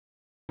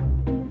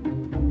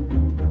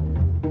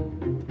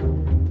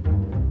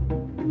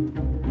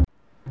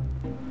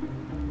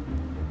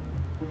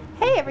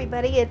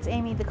everybody, it's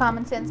Amy the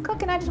Common Sense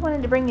Cook, and I just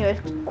wanted to bring you a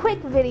quick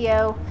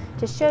video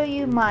to show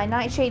you my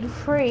nightshade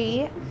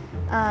free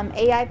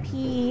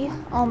AIP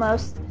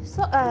almost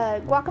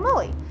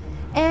guacamole.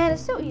 And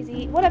it's so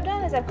easy. What I've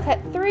done is I've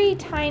cut 3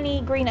 tiny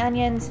green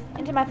onions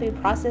into my food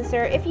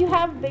processor. If you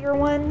have bigger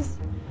ones,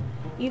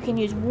 you can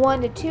use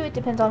 1 to 2, it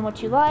depends on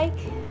what you like.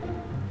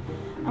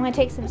 I'm going to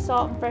take some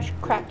salt and fresh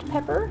cracked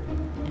pepper,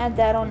 add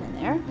that on in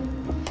there.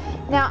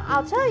 Now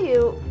I'll tell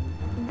you,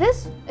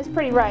 this is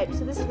pretty ripe,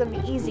 so this is going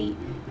to be easy.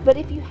 But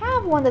if you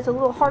have one that's a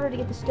little harder to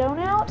get the stone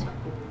out,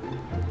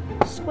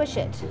 squish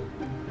it.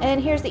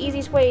 And here's the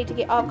easiest way to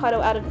get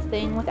avocado out of the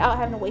thing without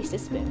having to waste a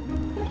spoon.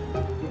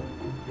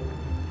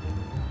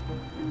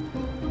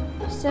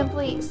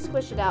 Simply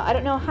squish it out. I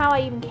don't know how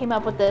I even came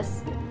up with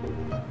this,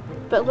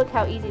 but look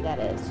how easy that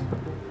is.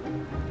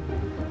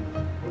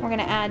 We're going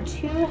to add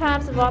 2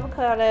 halves of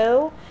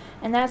avocado,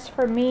 and that's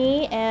for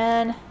me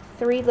and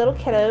 3 little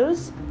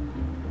kiddos.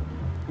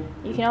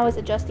 You can always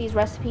adjust these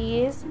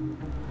recipes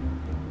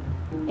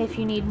if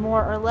you need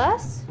more or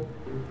less.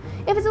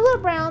 If it's a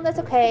little brown, that's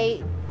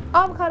okay.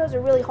 Avocados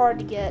are really hard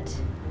to get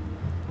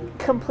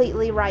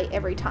completely right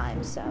every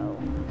time, so.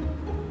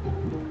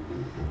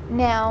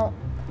 Now,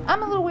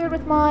 I'm a little weird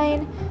with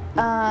mine.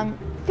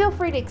 Feel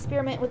free to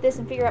experiment with this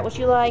and figure out what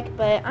you like,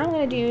 but I'm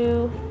going to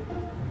do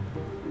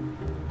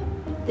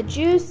the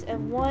juice of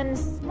 1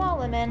 small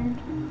lemon.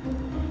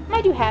 You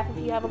might do half if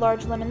you have a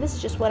large lemon. This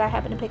is just what I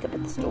happened to pick up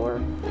at the store.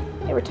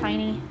 They were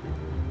tiny.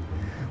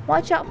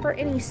 Watch out for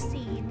any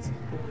seeds.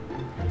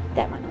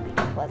 That might not be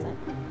pleasant.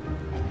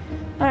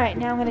 Alright,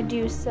 now I'm going to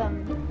do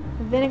some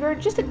vinegar.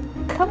 Just a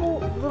couple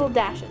little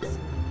dashes.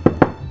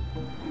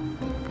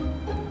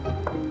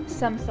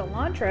 Some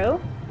cilantro.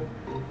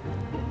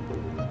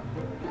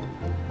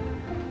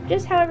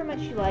 Just however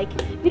much you like.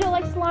 If you don't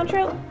like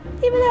cilantro,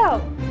 leave it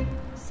out.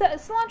 So,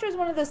 cilantro is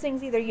one of those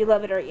things, either you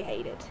love it or you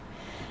hate it.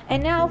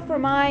 And now for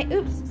my,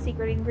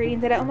 secret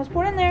ingredient that I almost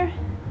poured in there.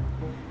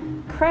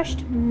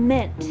 Crushed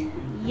mint.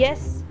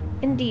 Yes,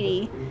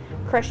 indeedy.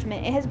 Crushed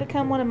mint. It has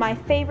become one of my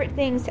favorite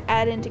things to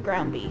add into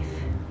ground beef.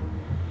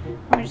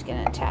 I'm just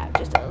going to tap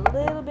just a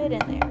little bit in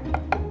there.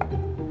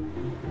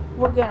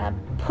 We're going to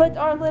put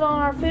our lid on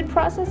our food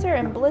processor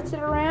and blitz it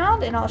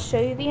around, and I'll show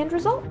you the end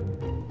result.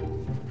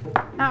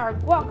 Our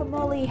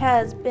guacamole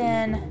has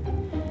been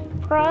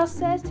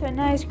processed to a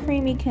nice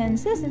creamy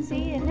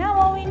consistency, and now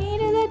all we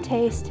need is a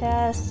taste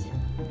test.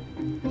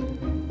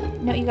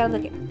 No, you gotta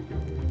lick it.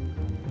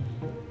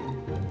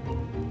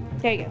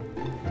 There you go.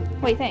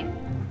 What do you think?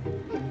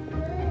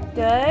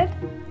 Good?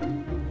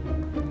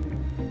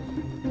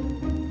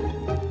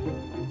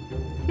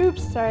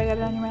 Oops, sorry, I got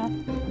it on your mouth.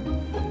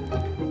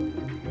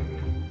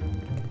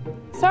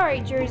 Sorry,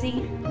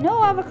 Jersey.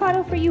 No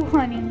avocado for you,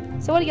 honey.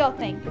 So what do y'all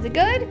think? Is it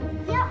good?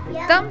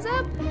 Yep. Thumbs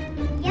up?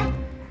 Yep.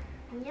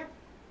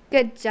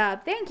 Good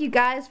job. Thank you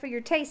guys for your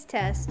taste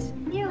test.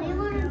 Yeah, we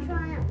want to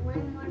try it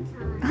one more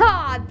time.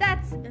 Ah,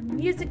 that's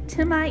music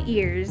to my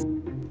ears.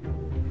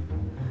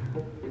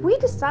 We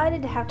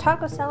decided to have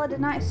taco salad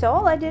tonight, so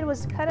all I did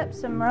was cut up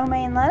some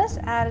romaine lettuce,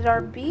 added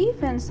our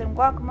beef and some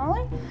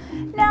guacamole.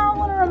 Now I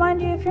want to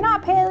remind you, if you're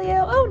not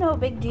paleo, oh no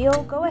big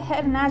deal, go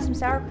ahead and add some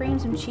sour cream,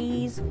 some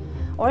cheese,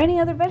 or any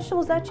other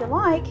vegetables that you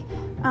like.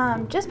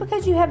 Just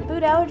because you have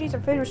food allergies or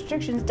food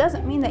restrictions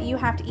doesn't mean that you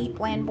have to eat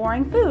bland,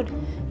 boring food.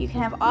 You can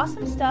have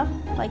awesome stuff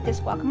like this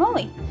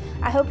guacamole.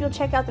 I hope you'll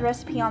check out the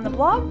recipe on the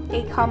blog,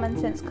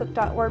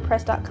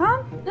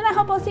 acommonsensecook.wordpress.com, and I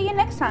hope I'll see you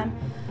next time.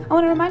 I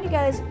want to remind you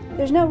guys,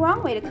 there's no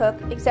wrong way to cook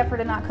except for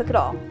to not cook at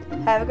all.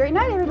 Have a great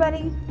night,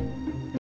 everybody.